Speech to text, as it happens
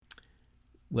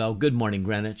Well, good morning,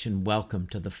 Greenwich, and welcome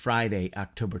to the Friday,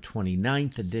 October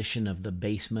 29th edition of the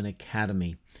Basement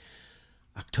Academy.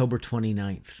 October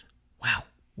 29th. Wow,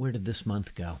 where did this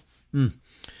month go?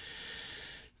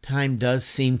 Time does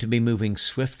seem to be moving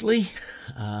swiftly,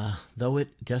 though it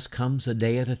just comes a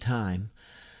day at a time.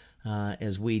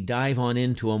 As we dive on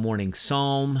into a morning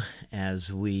psalm, as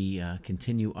we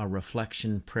continue our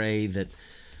reflection, pray that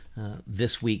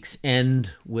this week's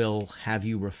end will have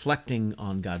you reflecting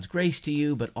on God's grace to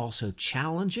you, but also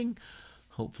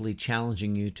hopefully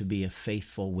challenging you to be a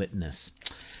faithful witness.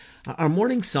 Our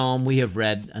morning psalm we have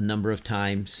read a number of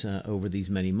times over these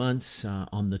many months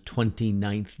on the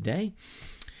 29th day.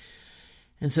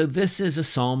 And so this is a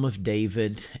psalm of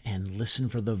David, and listen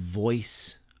for the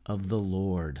voice of the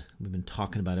Lord. We've been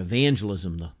talking about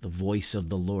evangelism, the voice of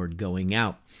the Lord going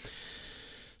out.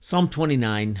 Psalm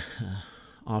 29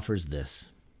 offers this.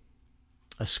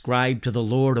 Ascribe to the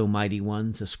Lord, O mighty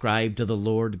ones, ascribe to the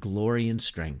Lord glory and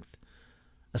strength.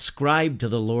 Ascribe to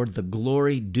the Lord the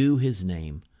glory due his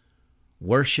name.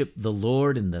 Worship the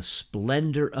Lord in the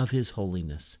splendor of his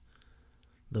holiness.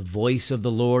 The voice of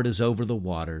the Lord is over the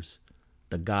waters.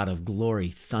 The God of glory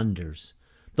thunders.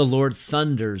 The Lord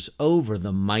thunders over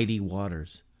the mighty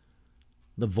waters.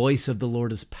 The voice of the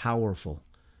Lord is powerful.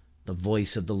 The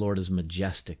voice of the Lord is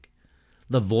majestic.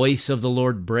 The voice of the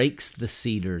Lord breaks the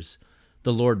cedars.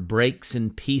 The Lord breaks in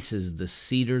pieces the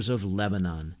cedars of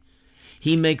Lebanon.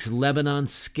 He makes Lebanon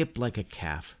skip like a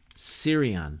calf,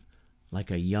 Syrian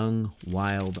like a young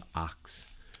wild ox.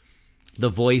 The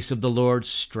voice of the Lord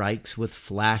strikes with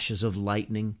flashes of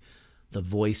lightning. The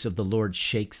voice of the Lord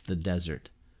shakes the desert.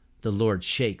 The Lord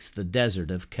shakes the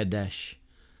desert of Kadesh.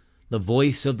 The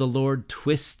voice of the Lord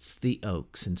twists the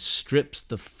oaks and strips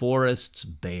the forests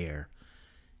bare.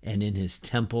 And in his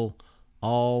temple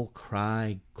all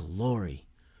cry glory.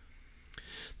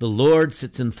 The Lord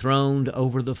sits enthroned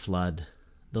over the flood.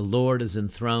 The Lord is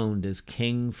enthroned as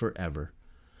king forever.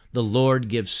 The Lord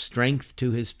gives strength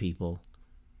to his people.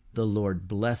 The Lord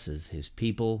blesses his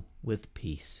people with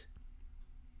peace.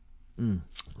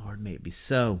 Lord, may it be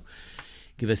so.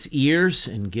 Give us ears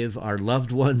and give our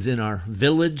loved ones in our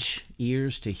village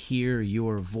ears to hear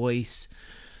your voice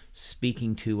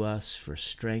speaking to us for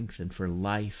strength and for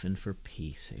life and for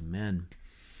peace. Amen.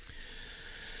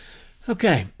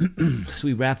 Okay, as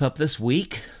we wrap up this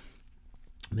week,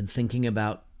 I've been thinking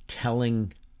about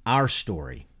telling our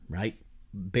story, right?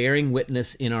 Bearing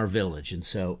witness in our village. And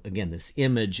so, again, this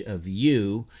image of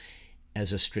you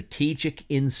as a strategic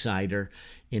insider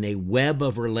in a web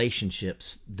of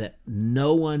relationships that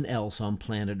no one else on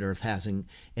planet Earth has, and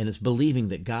is believing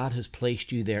that God has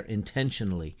placed you there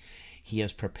intentionally. He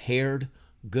has prepared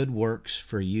good works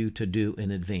for you to do in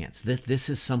advance. This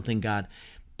is something God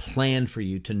planned for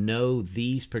you, to know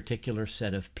these particular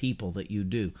set of people that you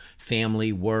do.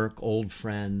 Family, work, old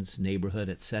friends, neighborhood,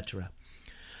 etc.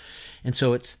 And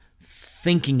so it's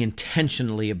thinking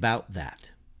intentionally about that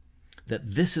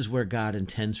this is where God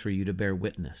intends for you to bear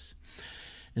witness.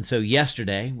 And so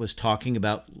yesterday was talking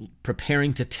about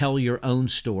preparing to tell your own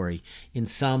story in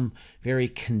some very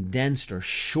condensed or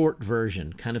short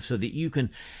version, kind of so that you can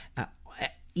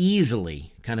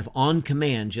easily, kind of on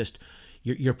command, just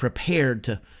you're prepared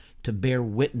to bear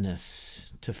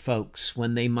witness to folks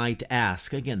when they might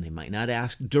ask. Again, they might not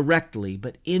ask directly,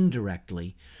 but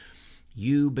indirectly,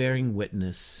 you bearing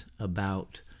witness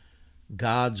about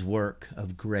God's work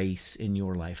of grace in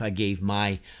your life. I gave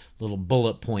my little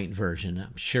bullet point version.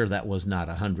 I'm sure that was not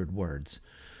 100 words.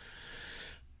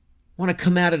 I want to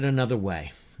come at it another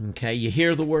way. Okay, you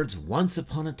hear the words once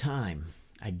upon a time.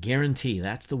 I guarantee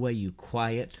that's the way you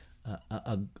quiet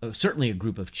certainly a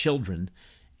group of children,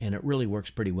 and it really works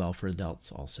pretty well for adults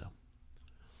also.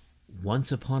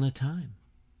 Once upon a time,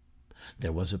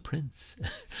 there was a prince,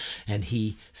 and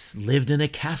he lived in a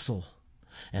castle.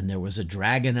 And there was a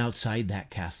dragon outside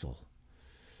that castle.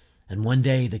 And one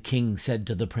day the king said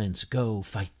to the prince, "Go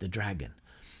fight the dragon."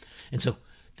 And so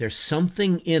there's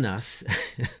something in us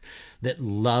that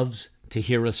loves to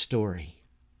hear a story.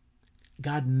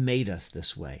 God made us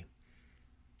this way.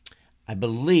 I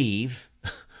believe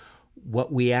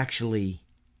what we actually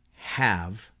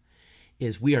have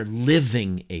is we are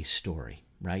living a story,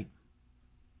 right?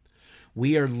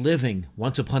 We are living,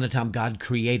 once upon a time, God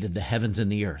created the heavens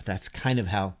and the earth. That's kind of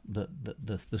how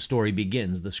the story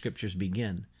begins, the scriptures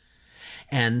begin.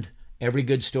 And every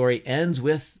good story ends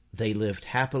with, they lived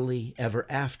happily ever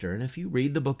after. And if you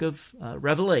read the book of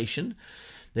Revelation,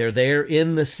 they're there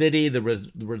in the city, the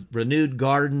renewed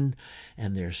garden,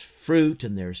 and there's fruit,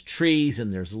 and there's trees,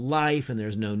 and there's life, and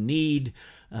there's no need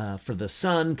for the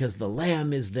sun because the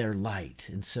Lamb is their light.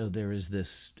 And so there is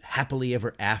this happily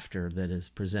ever after that is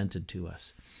presented to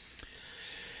us.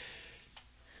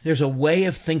 There's a way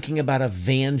of thinking about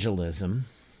evangelism,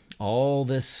 all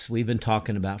this we've been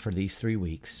talking about for these 3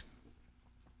 weeks.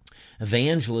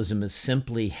 Evangelism is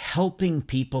simply helping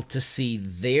people to see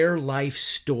their life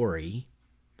story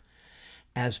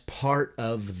as part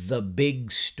of the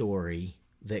big story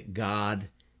that God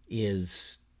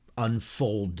is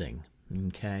unfolding,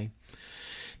 okay?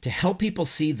 To help people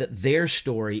see that their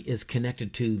story is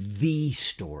connected to the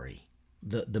story,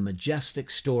 the majestic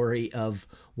story of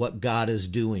what God is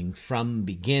doing from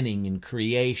beginning in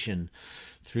creation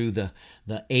through the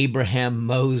Abraham,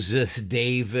 Moses,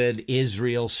 David,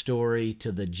 Israel story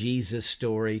to the Jesus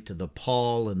story to the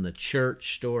Paul and the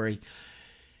church story,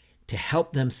 to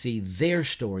help them see their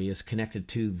story is connected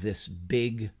to this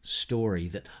big story,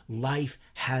 that life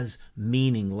has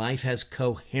meaning, life has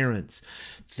coherence.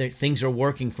 Things are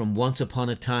working from once upon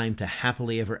a time to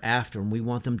happily ever after, and we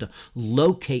want them to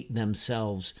locate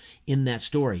themselves in that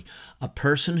story. A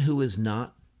person who is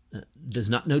not does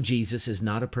not know Jesus is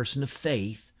not a person of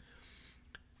faith.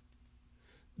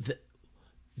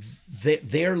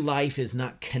 Their life is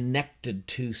not connected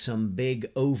to some big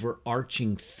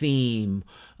overarching theme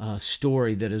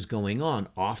story that is going on.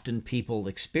 Often people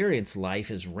experience life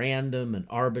as random and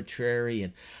arbitrary,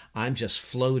 and I'm just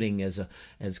floating as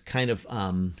kind of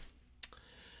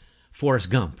Forrest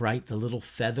Gump, right? The little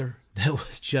feather that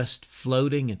was just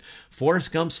floating, and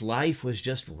Forrest Gump's life was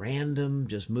just random,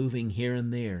 just moving here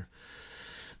and there.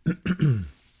 And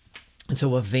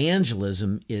so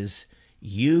evangelism is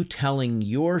you telling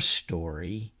your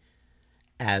story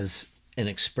as an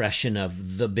expression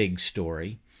of the big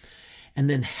story, and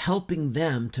then helping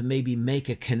them to maybe make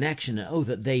a connection,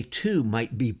 that they too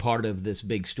might be part of this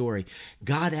big story.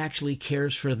 God actually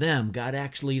cares for them. God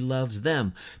actually loves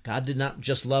them. God did not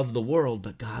just love the world,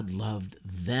 but God loved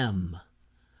them.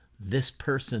 This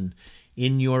person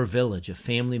in your village, a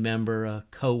family member, a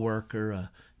coworker,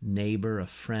 a neighbor, a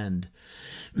friend.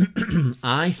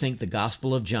 I think the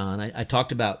Gospel of John, I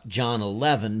talked about John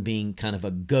 11 being kind of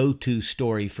a go-to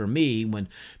story for me when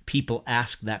people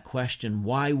ask that question,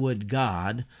 why would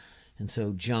God? And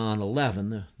so John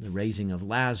 11, the raising of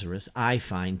Lazarus, I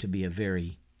find to be a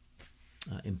very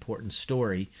important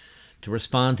story to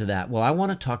respond to that. Well, I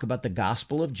want to talk about the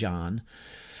Gospel of John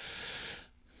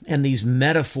and these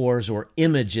metaphors or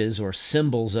images or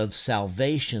symbols of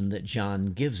salvation that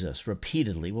John gives us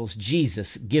repeatedly. Well, it's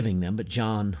Jesus giving them, but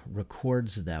John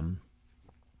records them.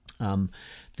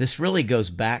 This really goes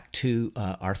back to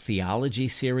our theology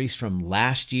series from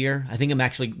last year. I think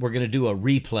we're going to do a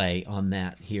replay on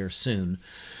that here soon.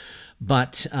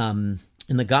 But in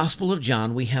the Gospel of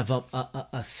John, we have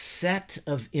a set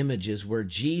of images where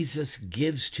Jesus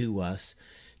gives to us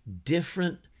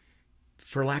different,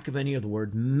 for lack of any other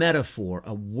word, metaphor,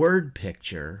 a word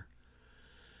picture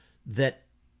that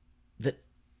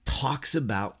talks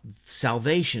about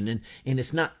salvation. And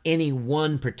it's not any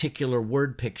one particular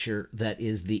word picture that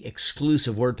is the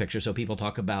exclusive word picture. So people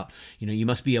talk about, you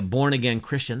must be a born-again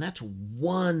Christian. That's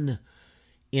one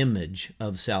image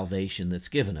of salvation that's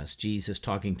given us. Jesus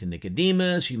talking to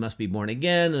Nicodemus, you must be born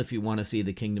again if you want to see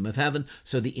the kingdom of heaven.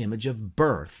 So the image of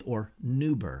birth or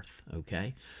new birth,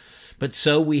 okay? But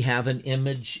so we have an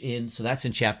image so that's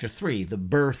in chapter 3, the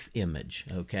birth image,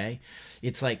 okay?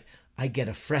 It's like, I get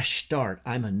a fresh start.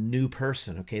 I'm a new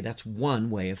person, okay? That's one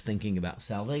way of thinking about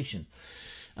salvation.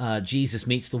 Jesus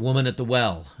meets the woman at the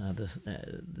well,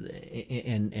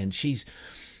 and she's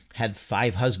had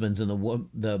 5 husbands, and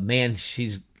the man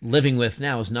she's living with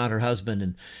now is not her husband,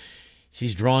 and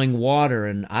she's drawing water,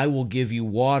 and I will give you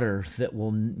water that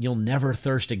you'll never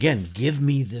thirst again. Give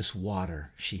me this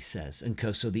water, she says. And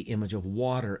so the image of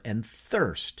water and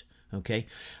thirst, okay?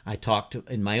 I talked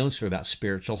in my own story about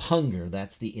spiritual hunger.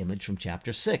 That's the image from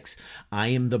chapter 6. I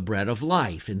am the bread of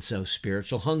life, and so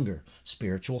spiritual hunger,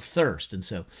 spiritual thirst. And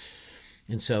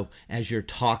so as you're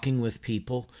talking with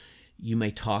people, you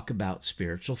may talk about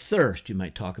spiritual thirst. You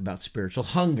might talk about spiritual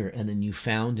hunger. And then you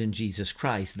found in Jesus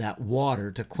Christ that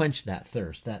water to quench that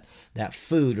thirst, that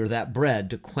food or that bread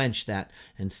to quench that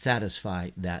and satisfy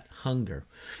that hunger.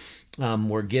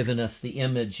 We're given us the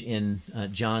image in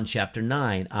John chapter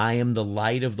 9. I am the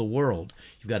light of the world.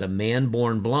 You've got a man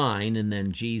born blind, and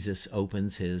then Jesus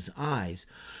opens his eyes.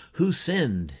 Who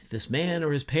sinned, this man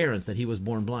or his parents, that he was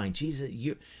born blind? Jesus,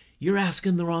 you're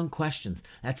asking the wrong questions.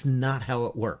 That's not how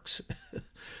it works.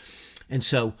 And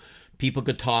so people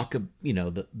could talk,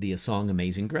 the song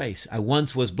Amazing Grace. I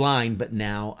once was blind, but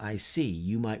now I see.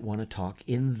 You might want to talk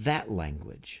in that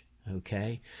language.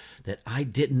 okay? That I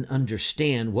didn't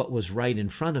understand what was right in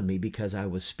front of me because I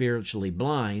was spiritually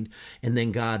blind, and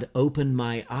then God opened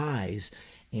my eyes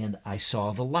and I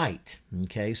saw the light,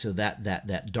 okay? So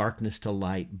that darkness to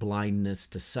light, blindness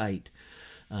to sight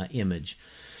image.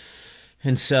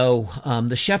 And so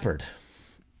the shepherd,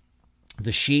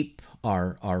 the sheep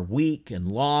are weak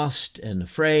and lost and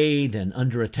afraid and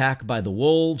under attack by the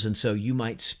wolves. And so you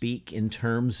might speak in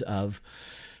terms of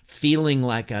feeling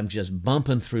like I'm just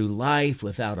bumping through life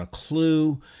without a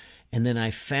clue. And then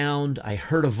I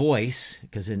heard a voice,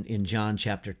 because in John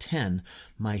chapter 10,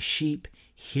 my sheep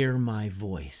hear my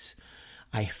voice.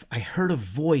 I heard a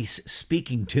voice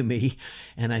speaking to me,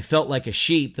 and I felt like a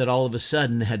sheep that all of a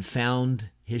sudden had found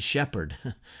his shepherd.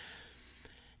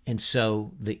 And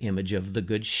so the image of the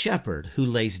good shepherd who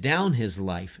lays down his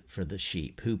life for the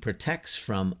sheep, who protects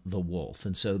from the wolf.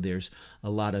 And so there's a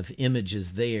lot of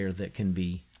images there that can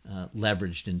be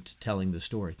leveraged into telling the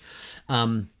story.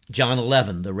 John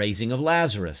 11, the raising of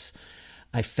Lazarus.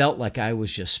 I felt like I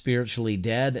was just spiritually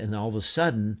dead, and all of a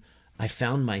sudden I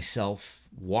found myself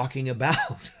walking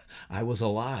about. I was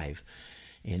alive.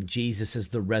 And Jesus is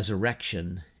the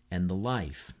resurrection and the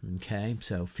life. Okay,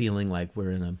 so feeling like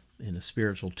we're in a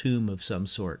spiritual tomb of some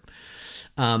sort.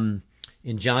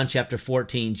 In John chapter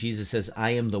 14, Jesus says,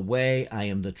 I am the way, I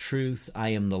am the truth, I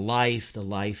am the life. The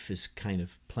life is kind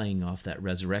of playing off that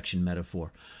resurrection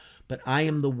metaphor. But I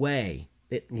am the way.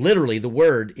 Literally, the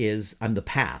word is, I'm the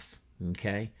path,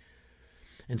 okay?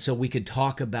 And so we could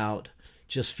talk about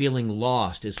just feeling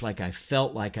lost. It's like I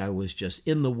felt like I was just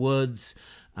in the woods.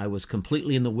 I was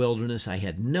completely in the wilderness. I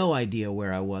had no idea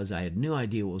where I was. I had no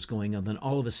idea what was going on. Then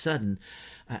all of a sudden,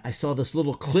 I saw this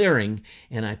little clearing,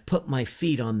 and I put my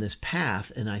feet on this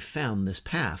path, and I found this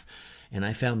path. And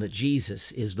I found that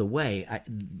Jesus is the way.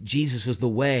 Jesus was the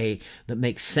way that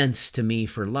makes sense to me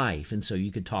for life. And so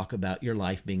you could talk about your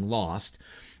life being lost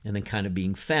and then kind of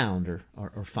being found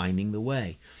or finding the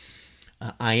way.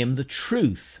 I am the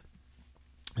truth.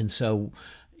 And so,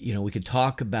 we could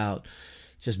talk about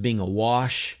just being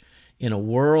awash in a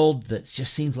world that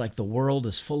just seems like the world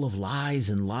is full of lies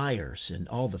and liars and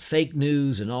all the fake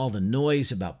news and all the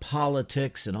noise about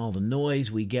politics and all the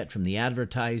noise we get from the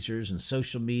advertisers and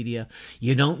social media.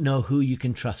 You don't know who you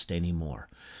can trust anymore.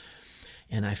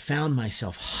 And I found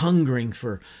myself hungering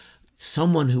for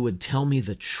someone who would tell me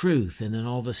the truth. And then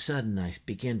all of a sudden I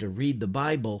began to read the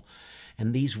Bible,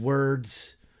 and these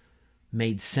words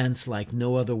made sense like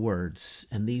no other words.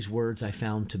 And these words I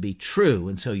found to be true.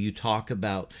 And so you talk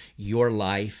about your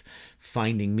life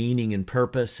finding meaning and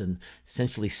purpose and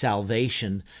essentially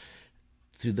salvation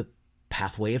through the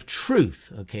pathway of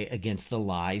truth, okay, against the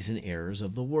lies and errors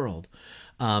of the world.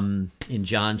 In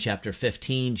John chapter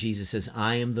 15, Jesus says,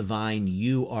 I am the vine,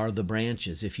 you are the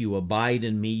branches. If you abide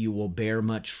in me, you will bear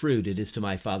much fruit. It is to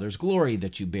my Father's glory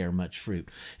that you bear much fruit.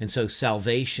 And so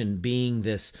salvation being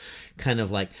this kind of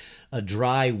like a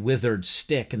dry, withered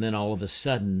stick, and then all of a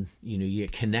sudden, you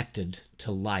get connected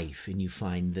to life, and you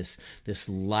find this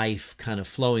life kind of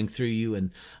flowing through you,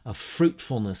 and a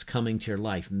fruitfulness coming to your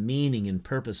life, meaning and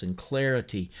purpose and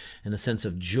clarity, and a sense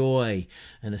of joy,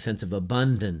 and a sense of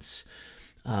abundance.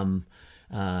 And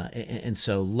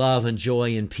so love and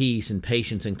joy and peace and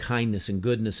patience and kindness and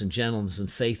goodness and gentleness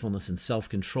and faithfulness and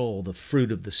self-control, the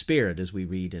fruit of the Spirit, as we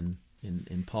read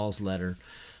in Paul's letter,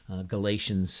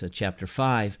 Galatians chapter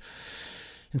 5.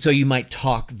 And so you might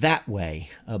talk that way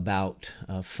about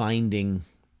finding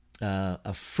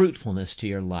a fruitfulness to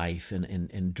your life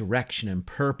and direction and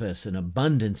purpose and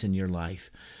abundance in your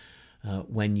life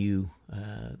when you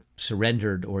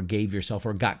surrendered or gave yourself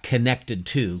or got connected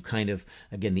to, kind of,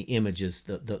 again, the image is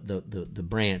the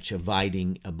branch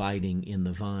abiding in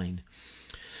the vine.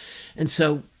 And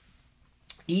so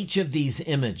each of these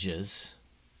images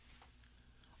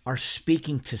are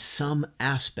speaking to some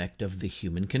aspect of the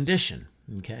human condition,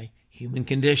 okay? Human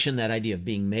condition, that idea of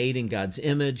being made in God's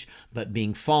image, but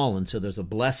being fallen. So there's a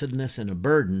blessedness and a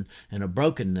burden and a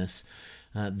brokenness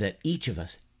that each of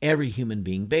us, every human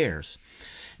being, bears.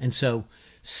 And so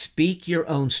speak your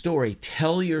own story.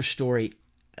 Tell your story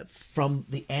from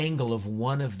the angle of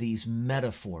one of these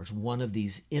metaphors, one of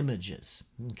these images,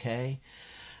 okay?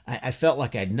 I felt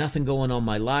like I had nothing going on in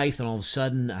my life, and all of a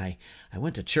sudden I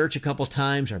went to church a couple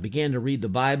times, or I began to read the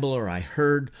Bible, or I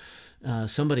heard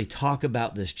somebody talk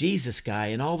about this Jesus guy,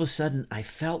 and all of a sudden I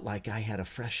felt like I had a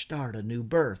fresh start, a new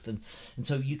birth. And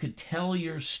so you could tell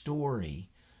your story,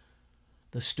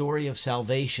 the story of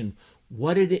salvation,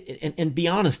 what did it, and be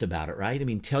honest about it, right? I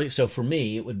mean, so for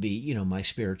me, it would be, my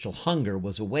spiritual hunger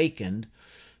was awakened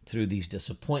through these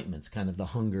disappointments, kind of the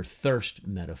hunger-thirst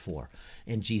metaphor,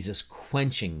 and Jesus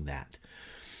quenching that.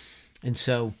 And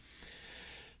so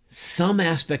some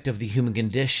aspect of the human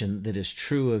condition that is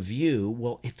true of you,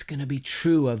 well, it's going to be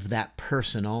true of that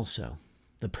person also.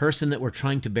 The person that we're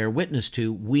trying to bear witness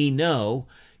to, we know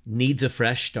needs a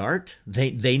fresh start.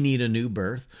 They need a new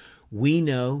birth. We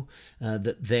know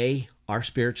that they are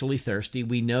spiritually thirsty.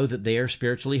 We know that they are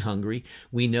spiritually hungry.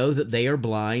 We know that they are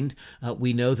blind.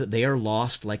 We know that they are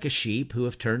lost like a sheep who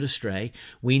have turned astray.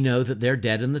 We know that they're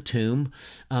dead in the tomb.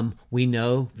 We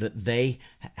know that they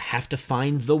have to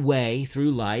find the way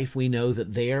through life. We know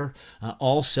that they're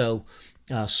also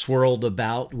swirled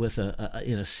about with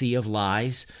in a sea of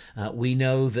lies. We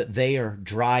know that they are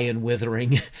dry and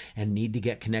withering and need to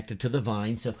get connected to the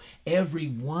vine. So every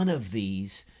one of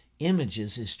these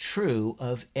images is true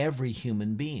of every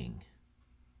human being.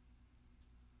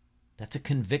 That's a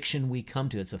conviction we come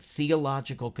to. It's a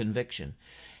theological conviction.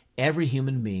 Every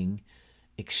human being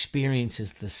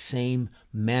experiences the same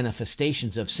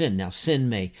manifestations of sin. Now, sin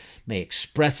may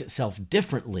express itself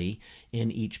differently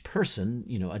in each person,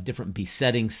 a different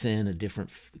besetting sin, a different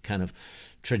kind of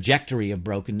trajectory of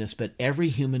brokenness, but every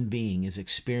human being is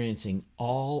experiencing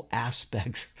all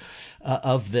aspects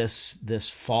of this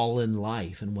fallen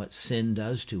life and what sin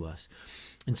does to us.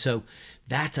 And so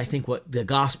that's, I think, what the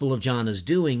Gospel of John is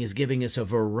doing, is giving us a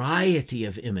variety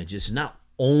of images, not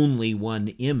only one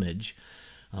image.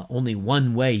 Only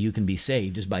one way you can be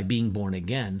saved is by being born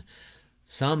again.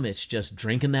 Some, it's just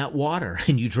drinking that water,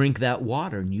 and you drink that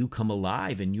water and you come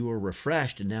alive and you are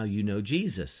refreshed, and now you know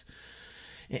Jesus.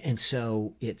 And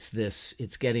so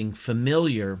it's getting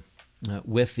familiar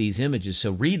with these images.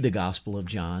 So read the Gospel of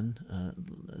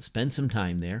John, spend some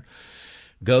time there.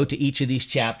 Go to each of these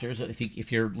chapters.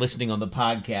 If you're listening on the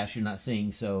podcast, you're not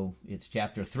seeing, so it's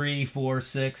chapter 3, 4,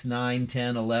 6, 9,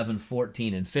 10, 11,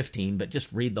 14, and 15, but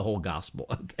just read the whole gospel,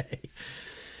 okay?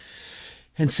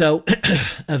 And so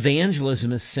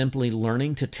evangelism is simply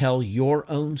learning to tell your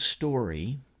own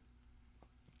story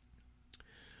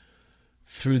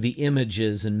through the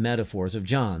images and metaphors of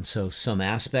John. So some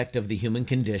aspect of the human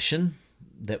condition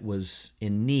that was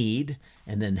in need,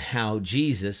 and then how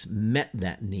Jesus met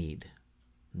that need.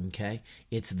 Okay,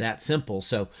 it's that simple.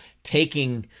 So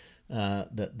taking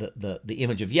the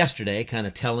image of yesterday, kind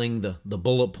of telling the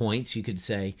bullet points, you could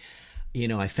say,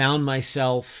 I found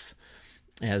myself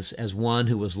as one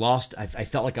who was lost. I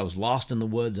felt like I was lost in the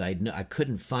woods. I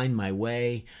couldn't find my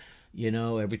way.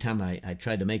 Every time I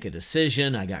tried to make a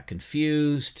decision, I got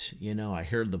confused. I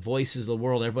heard the voices of the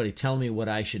world, everybody telling me what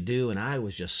I should do, and I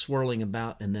was just swirling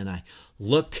about. And then I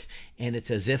looked, and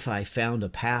it's as if I found a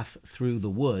path through the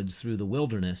woods, through the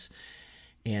wilderness.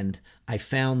 And I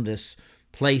found this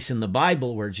place in the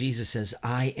Bible where Jesus says,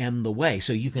 I am the way.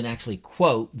 So you can actually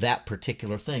quote that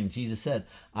particular thing. Jesus said,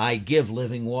 I give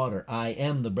living water. I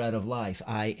am the bread of life.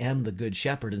 I am the good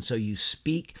shepherd. And so you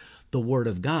speak the word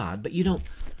of God, but you don't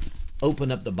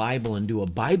open up the Bible and do a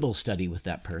Bible study with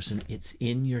that person. It's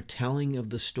in your telling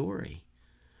of the story.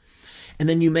 And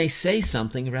then you may say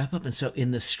something and wrap up. And so in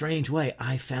this strange way,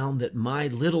 I found that my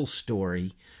little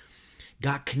story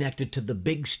got connected to the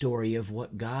big story of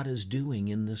what God is doing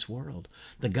in this world.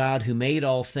 The God who made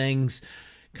all things,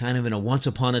 kind of in a once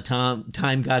upon a time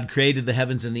God created the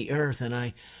heavens and the earth. And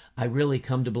I really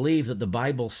come to believe that the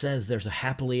Bible says there's a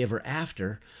happily ever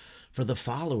after for the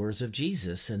followers of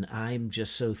Jesus. And I'm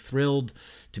just so thrilled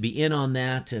to be in on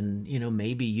that. And,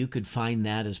 maybe you could find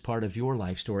that as part of your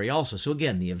life story also. So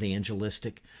again, the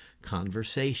evangelistic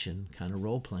conversation, kind of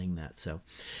role-playing that. So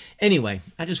anyway,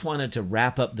 I just wanted to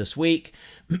wrap up this week.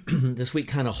 This week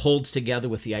kind of holds together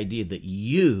with the idea that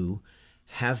you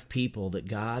have people that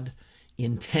God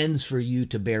intends for you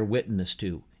to bear witness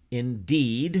to.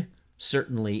 Indeed,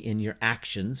 certainly in your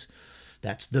actions.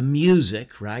 That's the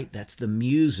music, right? That's the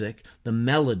music, the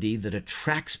melody that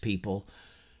attracts people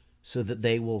so that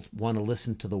they will want to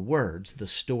listen to the words, the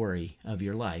story of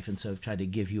your life. And so I've tried to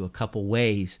give you a couple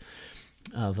ways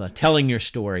of telling your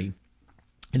story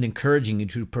and encouraging you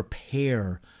to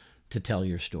prepare to tell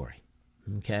your story.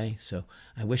 Okay? So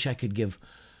I wish I could give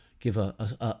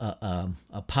a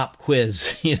pop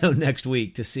quiz, next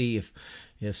week to see if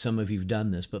some of you've done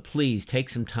this. But please take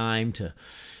some time to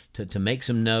make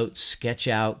some notes, sketch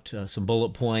out some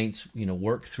bullet points,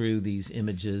 work through these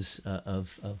images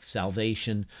of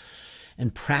salvation,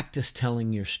 and practice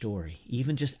telling your story,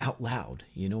 even just out loud,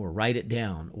 or write it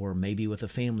down, or maybe with a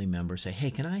family member, say, hey,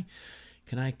 can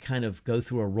I kind of go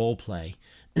through a role play?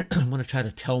 I want to try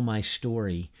to tell my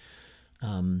story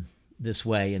this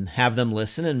way, and have them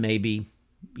listen and maybe,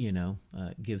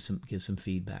 give some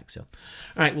feedback. So, all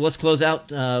right, well, let's close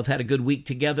out. I've had a good week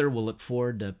together. We'll look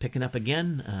forward to picking up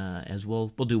again as we'll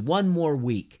do one more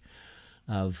week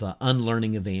of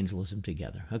unlearning evangelism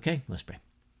together. Okay, let's pray.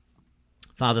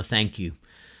 Father, thank you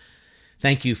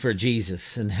Thank you for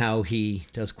Jesus and how he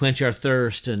does quench our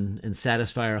thirst and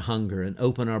satisfy our hunger and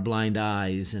open our blind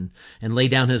eyes and lay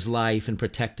down his life and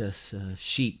protect us,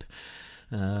 sheep,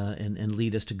 and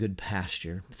lead us to good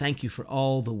pasture. Thank you for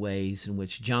all the ways in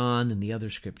which John and the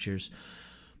other scriptures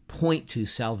point to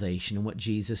salvation and what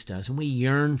Jesus does. And we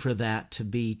yearn for that to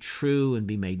be true and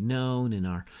be made known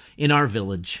in our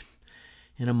village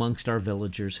and amongst our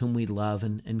villagers whom we love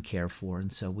and care for.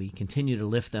 And so we continue to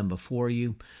lift them before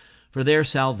you for their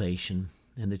salvation,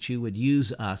 and that you would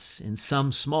use us in some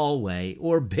small way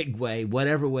or big way,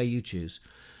 whatever way you choose,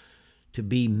 to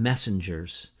be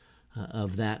messengers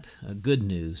of that good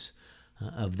news,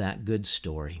 of that good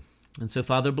story. And so,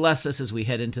 Father, bless us as we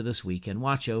head into this weekend.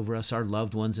 Watch over us, our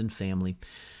loved ones and family,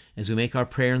 as we make our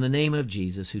prayer in the name of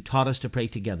Jesus, who taught us to pray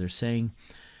together, saying,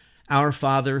 Our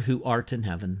Father, who art in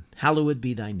heaven, hallowed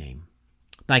be thy name.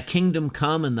 Thy kingdom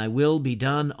come, and thy will be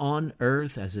done on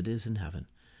earth as it is in heaven.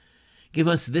 Give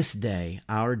us this day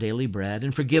our daily bread,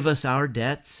 and forgive us our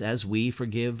debts as we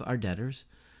forgive our debtors.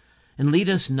 And lead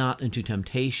us not into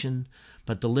temptation,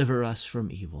 but deliver us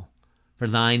from evil. For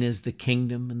thine is the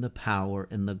kingdom and the power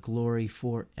and the glory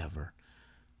forever.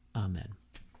 Amen.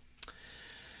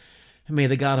 And may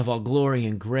the God of all glory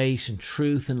and grace and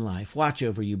truth and life watch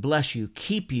over you, bless you,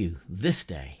 keep you this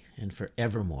day and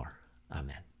forevermore.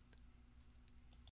 Amen.